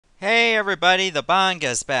Hey everybody, the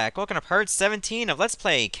Banga's back. Welcome to part 17 of Let's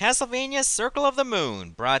Play Castlevania Circle of the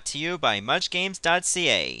Moon, brought to you by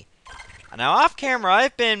muchgames.ca. Now off camera,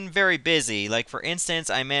 I've been very busy. Like for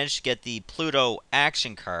instance, I managed to get the Pluto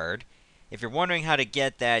action card. If you're wondering how to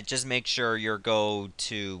get that, just make sure you go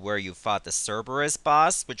to where you fought the Cerberus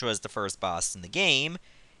boss, which was the first boss in the game,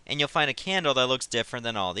 and you'll find a candle that looks different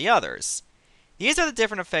than all the others. These are the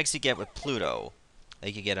different effects you get with Pluto.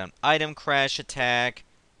 Like you get an item crash attack.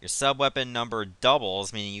 Your sub-weapon number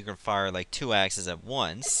doubles, meaning you can fire like 2 axes at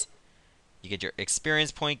once. You get your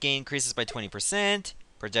experience point gain increases by 20%.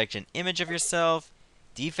 Projection image of yourself.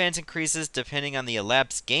 Defense increases depending on the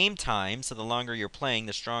elapsed game time, so the longer you're playing,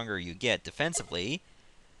 the stronger you get defensively.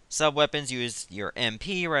 Sub-weapons use your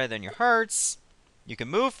MP rather than your hearts. You can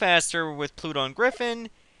move faster with Pluto and Griffin,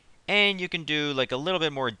 and you can do like a little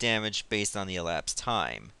bit more damage based on the elapsed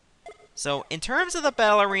time. So, in terms of the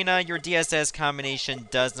battle arena, your DSS combination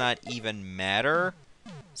does not even matter.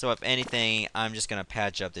 So, if anything, I'm just going to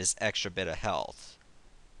patch up this extra bit of health,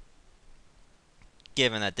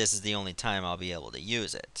 given that this is the only time I'll be able to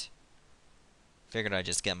use it. Figured I'd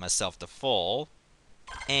just get myself to full.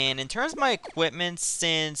 And in terms of my equipment,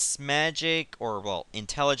 since magic, or, well,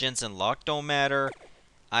 intelligence and luck don't matter,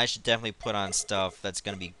 I should definitely put on stuff that's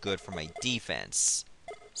going to be good for my defense.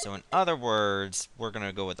 So in other words, we're going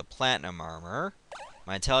to go with the platinum armor.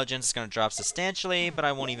 My intelligence is going to drop substantially, but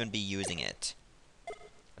I won't even be using it.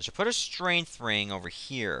 I should put a strength ring over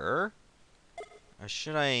here. Or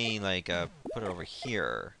should I, like, put it over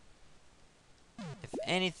here? If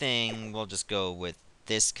anything, we'll just go with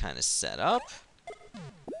this kind of setup.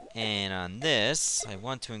 And on this, I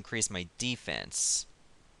want to increase my defense.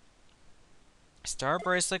 Star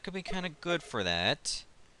Bracelet could be kind of good for that.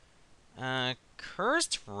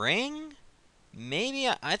 Cursed Ring? Maybe.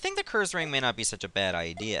 I think the Cursed Ring may not be such a bad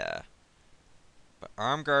idea. But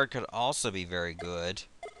Arm Guard could also be very good.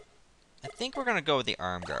 I think we're going to go with the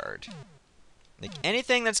Arm Guard. Like,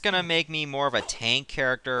 anything that's going to make me more of a tank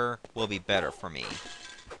character will be better for me.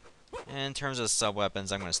 And in terms of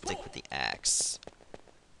sub-weapons, I'm going to stick with the axe.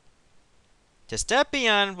 To step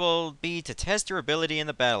beyond will be to test your ability in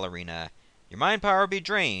the battle arena. Your mind power will be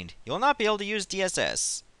drained. You will not be able to use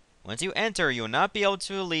DSS. Once you enter, you will not be able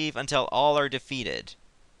to leave until all are defeated.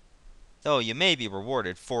 Though you may be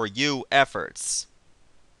rewarded for your efforts.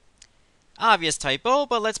 Obvious typo,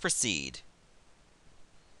 but let's proceed.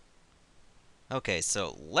 Okay,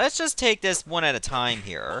 so let's just take this one at a time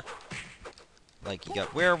here. Like, you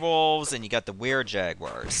got werewolves and you got the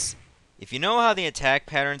were-jaguars. If you know how the attack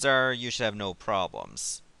patterns are, you should have no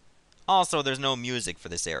problems. Also, there's no music for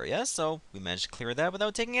this area, so we managed to clear that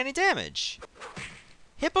without taking any damage.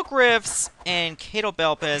 Hippogriffs and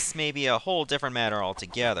Catobelpis may be a whole different matter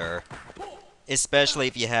altogether. Especially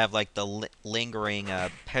if you have, like, the lingering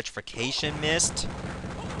petrification mist.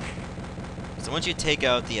 So once you take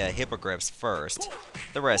out the Hippogriffs first,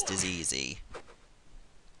 the rest is easy.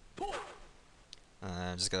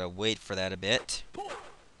 I'm just gonna wait for that a bit.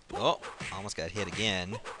 Oh, almost got hit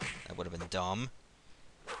again. That would have been dumb.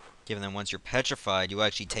 Given that once you're petrified, you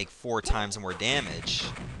actually take 4 times more damage.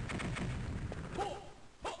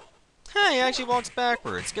 Huh, he actually walks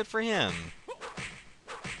backwards. Good for him.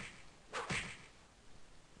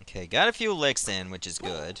 Okay, got a few licks in, which is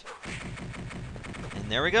good.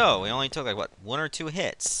 And there we go. We only took, like, what, 1 or 2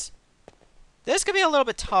 hits. This could be a little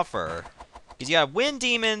bit tougher. Because you got wind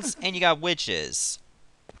demons and you got witches.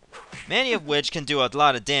 Many of which can do a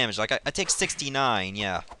lot of damage. Like, I take 69,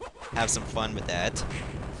 yeah. Have some fun with that.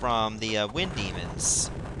 From the wind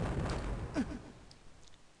demons.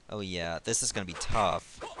 Oh yeah, this is going to be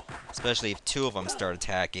tough. Especially if 2 of them start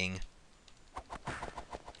attacking.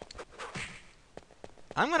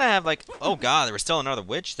 I'm going to have, like... Oh god, there was still another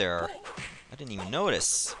witch there. I didn't even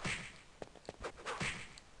notice.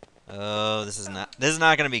 Oh, this is not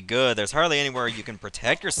going to be good. There's hardly anywhere you can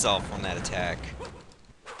protect yourself from that attack.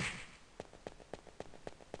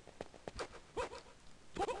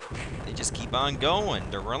 They just keep on going.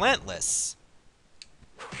 They're relentless.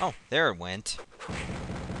 Oh, there it went.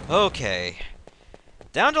 Okay.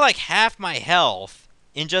 Down to like half my health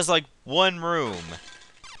in just like 1 room.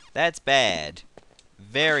 That's bad.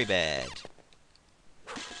 Very bad.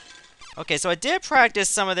 Okay, so I did practice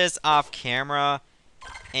some of this off camera.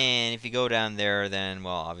 And if you go down there, then,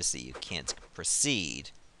 well, obviously you can't proceed.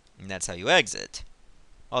 And that's how you exit.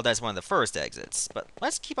 Well, that's one of the first exits. But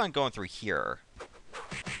let's keep on going through here.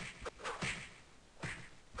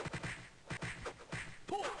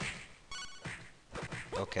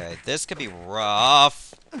 Okay, this could be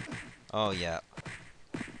rough. Oh, yeah.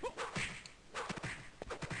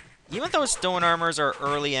 Even though stone armors are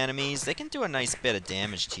early enemies, they can do a nice bit of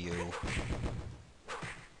damage to you.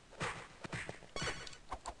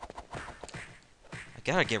 I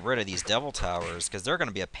gotta get rid of these devil towers, because they're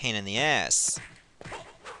gonna be a pain in the ass.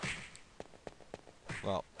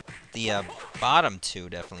 Well, the bottom two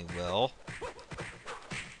definitely will.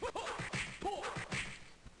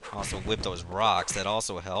 Also whip those rocks, that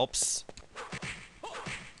also helps.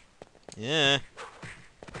 Yeah.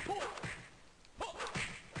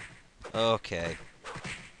 Okay.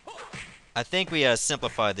 I think we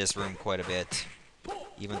simplified this room quite a bit,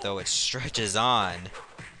 even though it stretches on.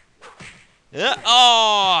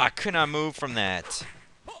 Oh, I could not move from that.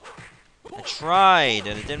 I tried,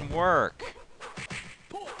 and it didn't work.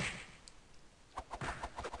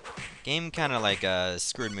 Game kind of like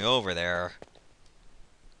screwed me over there.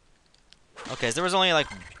 Okay, so there was only like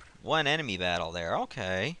one enemy battle there.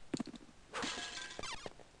 Okay.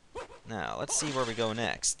 Now, let's see where we go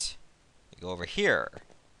next. We go over here.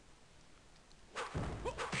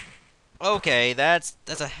 Okay, that's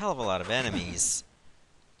a hell of a lot of enemies.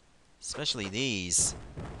 Especially these.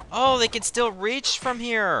 Oh, they can still reach from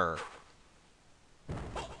here!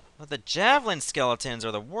 But the javelin skeletons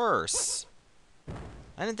are the worst.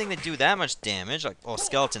 I didn't think they'd do that much damage, like, well,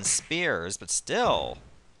 skeleton spears, but still.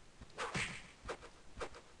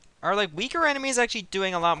 Are, like, weaker enemies actually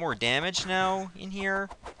doing a lot more damage now in here?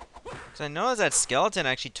 Because I know that skeleton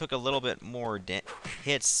actually took a little bit more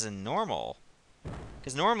hits than normal.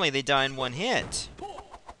 Because normally they die in one hit.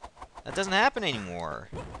 That doesn't happen anymore.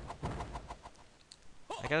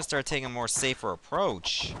 I gotta start taking a more safer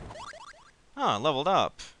approach. Oh, leveled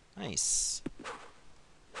up. Nice.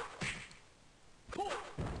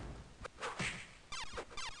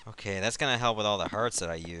 Okay, that's gonna help with all the hearts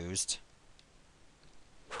that I used.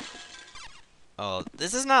 Oh,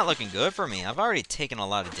 this is not looking good for me. I've already taken a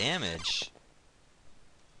lot of damage.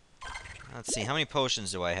 Let's see, how many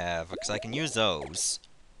potions do I have? Because I can use those.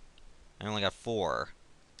 I only got 4.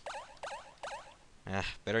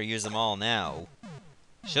 Better use them all now.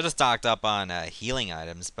 Should have stocked up on healing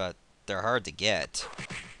items, but they're hard to get.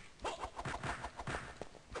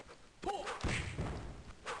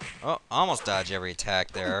 Oh, almost dodge every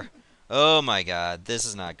attack there. Oh my god, this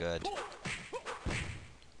is not good.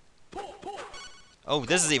 Oh,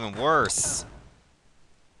 this is even worse.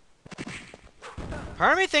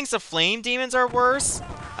 Part of me thinks the flame demons are worse.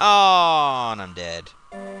 Oh, and I'm dead.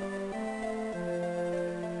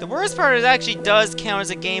 The worst part is it actually does count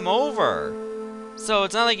as a game over. So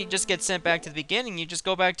it's not like you just get sent back to the beginning, you just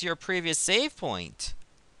go back to your previous save point.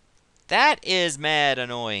 That is mad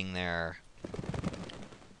annoying there.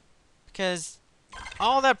 Because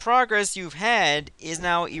all that progress you've had is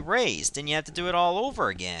now erased, and you have to do it all over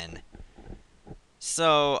again.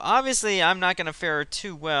 So, obviously, I'm not going to fare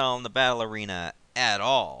too well in the battle arena at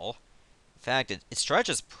all. In fact, it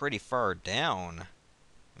stretches pretty far down.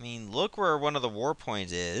 I mean, look where one of the war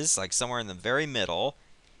points is, like somewhere in the very middle.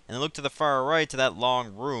 And then look to the far right to that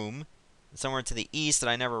long room. And somewhere to the east that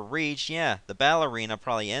I never reached. Yeah, the battle arena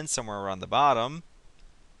probably ends somewhere around the bottom.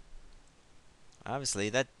 Obviously,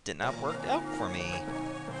 that did not work out for me.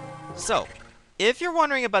 So, if you're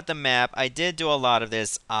wondering about the map, I did do a lot of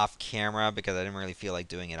this off camera because I didn't really feel like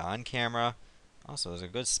doing it on camera. Also, there's a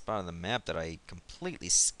good spot on the map that I completely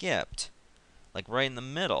skipped. Like right in the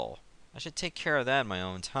middle. I should take care of that in my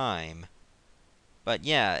own time. But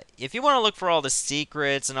yeah, if you want to look for all the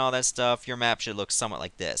secrets and all that stuff, your map should look somewhat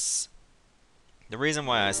like this. The reason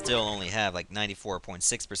why I still only have like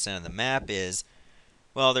 94.6% of the map is,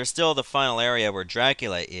 well, there's still the final area where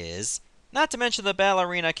Dracula is. Not to mention the battle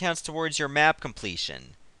arena counts towards your map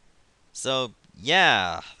completion. So,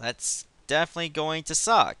 yeah, that's definitely going to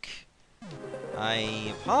suck.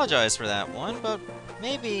 I apologize for that one, but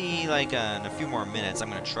maybe like in a few more minutes I'm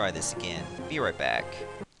going to try this again. Be right back.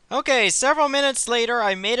 Okay, several minutes later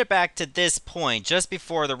I made it back to this point, just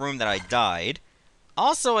before the room that I died.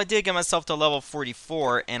 Also, I did get myself to level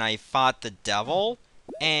 44 and I fought the devil.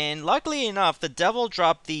 And luckily enough, the devil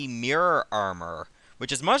dropped the mirror armor,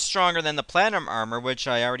 which is much stronger than the platinum armor, which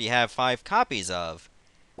I already have 5 copies of.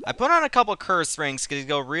 I put on a couple curse rings because they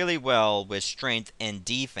go really well with strength and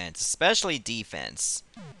defense, especially defense.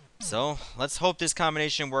 So, let's hope this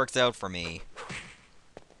combination works out for me.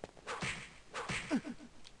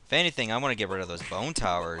 If anything, I want to get rid of those bone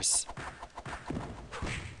towers.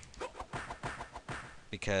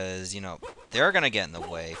 Because, you know, they're going to get in the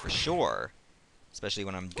way for sure. Especially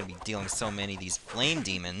when I'm going to be dealing with so many of these flame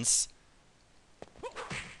demons.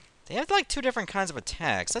 They have like 2 different kinds of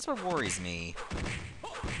attacks. That's what worries me.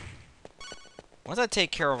 Once I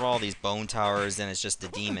take care of all these bone towers, then it's just the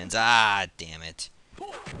demons. Ah, damn it.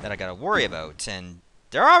 That I gotta worry about. And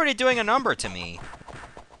They're already doing a number to me.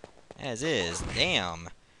 As is. Damn.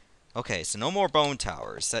 Okay, so no more bone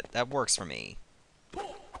towers. That works for me.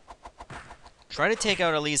 Try to take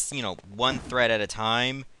out at least, you know, one threat at a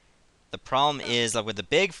time. The problem is, like, with the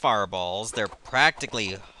big fireballs, they're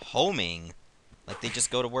practically homing. Like, they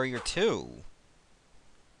just go to where you're to.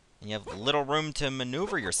 And you have little room to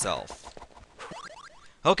maneuver yourself.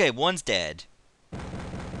 Okay, one's dead.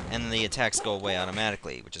 And the attacks go away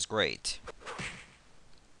automatically, which is great.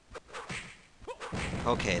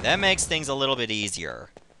 Okay, that makes things a little bit easier.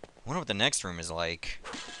 I wonder what the next room is like.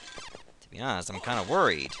 To be honest, I'm kind of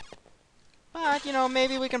worried. But, you know,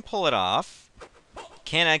 maybe we can pull it off.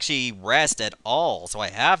 Can't actually rest at all, so I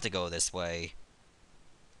have to go this way.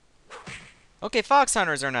 Okay, fox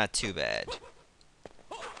hunters are not too bad.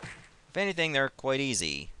 If anything, they're quite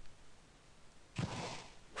easy.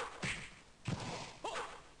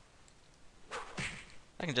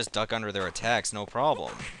 I can just duck under their attacks, no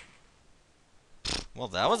problem. Well,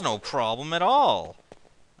 that was no problem at all.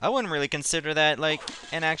 I wouldn't really consider that, like,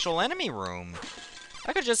 an actual enemy room.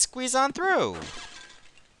 I could just squeeze on through.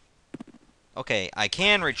 Okay, I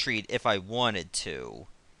can retreat if I wanted to.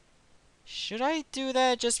 Should I do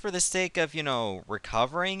that just for the sake of, you know,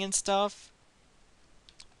 recovering and stuff?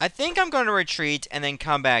 I think I'm going to retreat and then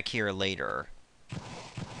come back here later.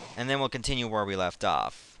 And then we'll continue where we left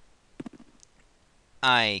off.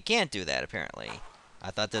 I can't do that, apparently. I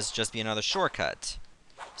thought this would just be another shortcut.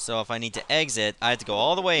 So if I need to exit, I have to go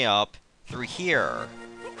all the way up through here.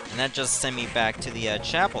 And that just sent me back to the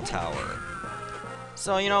chapel tower.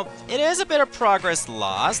 So, you know, it is a bit of progress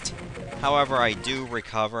lost. However, I do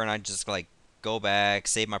recover and I just, like, go back,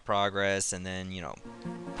 save my progress, and then, you know,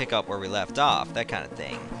 pick up where we left off. That kind of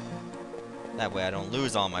thing. That way I don't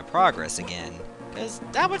lose all my progress again. Because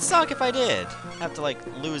that would suck if I did. Have to, like,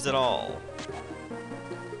 lose it all.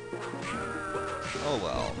 Oh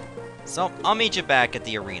well. So, I'll meet you back at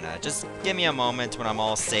the arena. Just give me a moment when I'm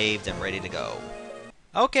all saved and ready to go.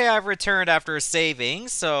 Okay, I've returned after saving,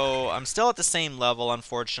 so I'm still at the same level,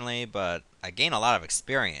 unfortunately, but I gain a lot of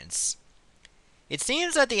experience. It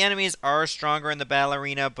seems that the enemies are stronger in the battle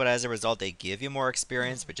arena, but as a result, they give you more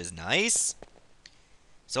experience, which is nice.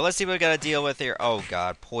 So let's see what we gotta deal with here. Oh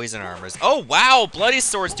god, poison armors. Oh wow, bloody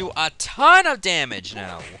swords do a ton of damage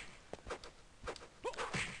now.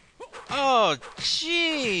 Oh,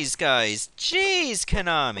 jeez, guys. Jeez,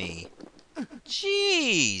 Konami.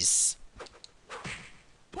 Jeez.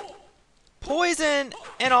 Poison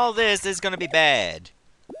and all this is gonna be bad.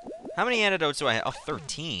 How many antidotes do I have? Oh,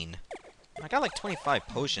 13. I got like 25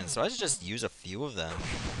 potions, so I should just use a few of them.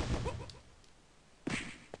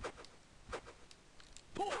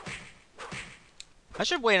 I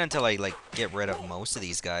should wait until I, like, get rid of most of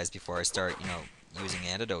these guys before I start, you know, using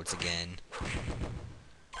antidotes again.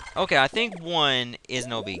 Okay, I think one is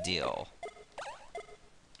no big deal.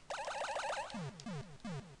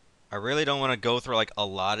 I really don't want to go through, like, a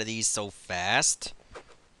lot of these so fast.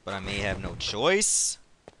 But I may have no choice.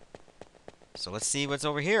 So let's see what's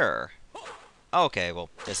over here. Okay, well,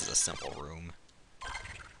 this is a simple room.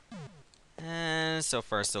 And so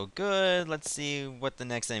far so good. Let's see what the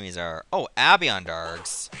next enemies are. Oh,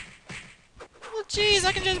 Abiandargs. Well, jeez,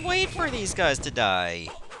 I can just wait for these guys to die.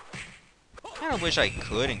 I kind of wish I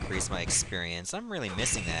could increase my experience. I'm really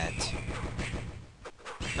missing that.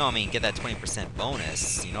 No, I mean, get that 20%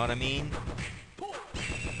 bonus. You know what I mean?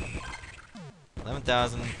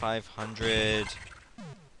 11,500.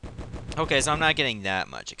 Okay, so I'm not getting that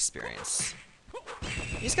much experience.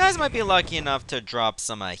 These guys might be lucky enough to drop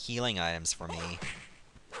some healing items for me.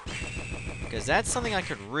 Because that's something I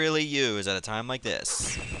could really use at a time like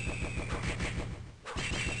this.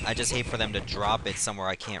 I just hate for them to drop it somewhere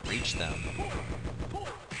I can't reach them.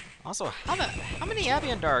 Also, how many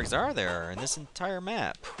Abiandargs are there in this entire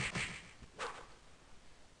map?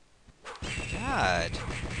 God.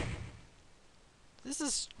 This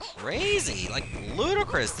is crazy. Like,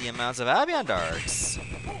 ludicrous, the amounts of Abiandargs.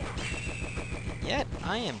 Yet,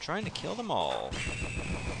 I am trying to kill them all.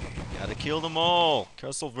 Gotta kill them all.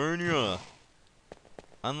 Castlevania.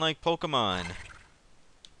 Unlike Pokemon.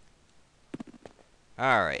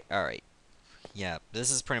 Alright, alright. Yeah,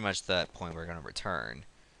 this is pretty much the point we're gonna return.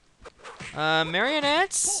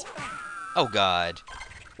 Marionettes? Oh god.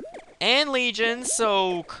 And legions,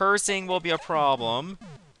 so cursing will be a problem.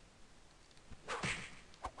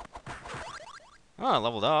 Oh, I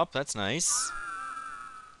leveled up. That's nice.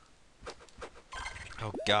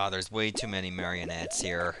 Oh god, there's way too many marionettes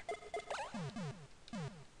here.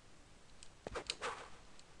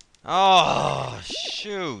 Oh,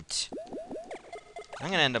 shoot. I'm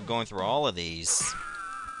gonna end up going through all of these.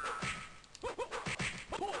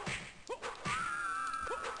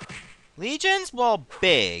 Legions? Well,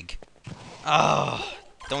 big. Ugh.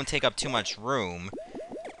 Don't take up too much room.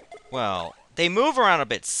 Well, they move around a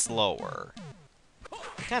bit slower.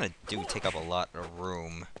 They kind of do take up a lot of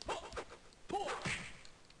room.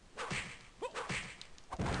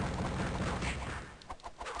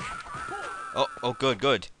 Oh, good,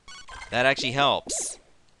 good. That actually helps.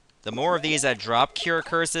 The more of these that drop cure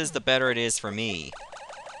curses, the better it is for me.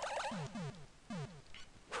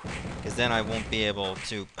 Because then I won't be able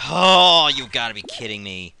to... Oh, you gotta be kidding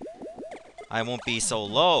me. I won't be so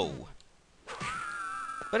low.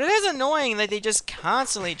 But it is annoying that they just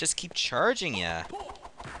constantly just keep charging you.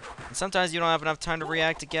 And sometimes you don't have enough time to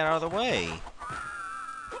react to get out of the way.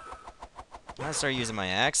 I gotta start using my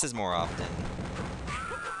axes more often.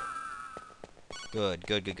 Good,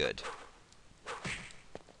 good, good, good.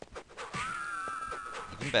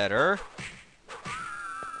 Even better.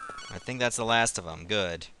 I think that's the last of them.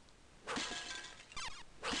 Good.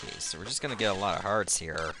 Okay, so we're just gonna get a lot of hearts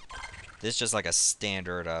here. This is just like a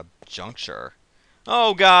standard juncture.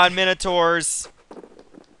 Oh god, Minotaurs!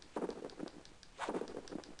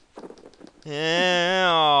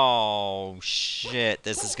 Oh shit,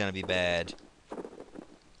 this is gonna be bad.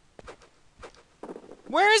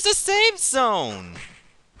 Where is the safe zone?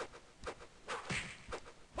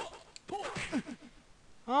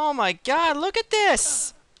 Oh my god, look at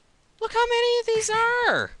this! Look how many of these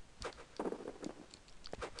are!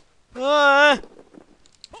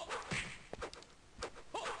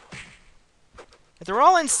 If they're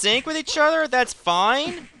all in sync with each other, that's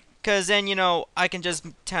fine. Because then, you know, I can just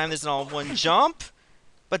time this in all one jump.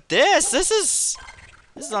 But this is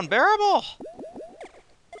unbearable.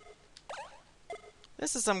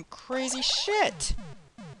 This is some crazy shit.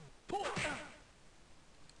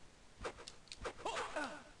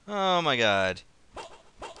 Oh my god.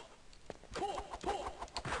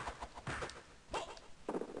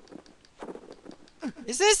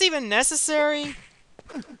 Is this even necessary?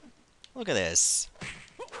 Look at this.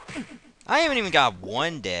 I haven't even got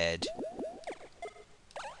one dead.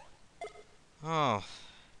 Oh.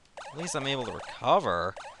 At least I'm able to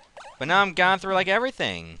recover. But now I'm gone through like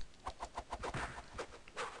everything.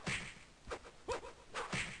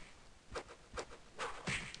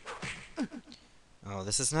 Oh,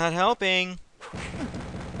 this is not helping.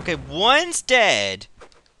 Okay, one's dead.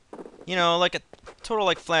 You know, like a total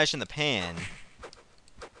like flash in the pan.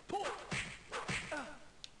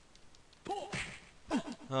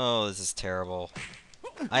 Oh, this is terrible.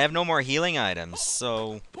 I have no more healing items,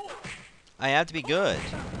 so I have to be good.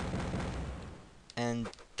 And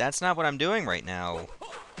that's not what I'm doing right now.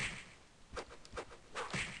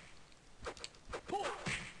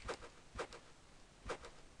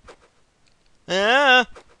 Ah!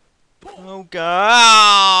 Oh god!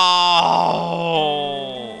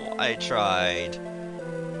 I tried.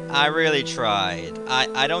 I really tried.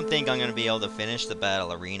 I don't think I'm gonna be able to finish the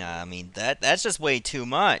battle arena. I mean, that's just way too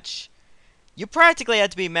much. You practically have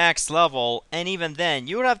to be max level, and even then,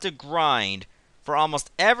 you would have to grind for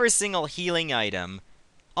almost every single healing item.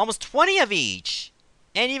 Almost 20 of each!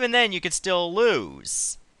 And even then, you could still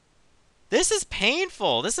lose. This is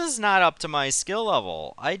painful. This is not up to my skill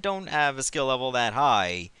level. I don't have a skill level that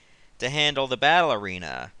high to handle the battle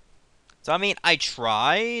arena. So, I mean, I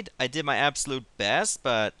tried. I did my absolute best,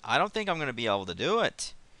 but I don't think I'm going to be able to do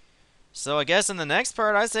it. So, I guess in the next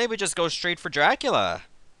part, I say we just go straight for Dracula.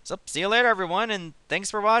 So, see you later, everyone, and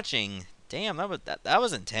thanks for watching. Damn, that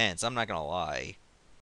was intense. I'm not going to lie.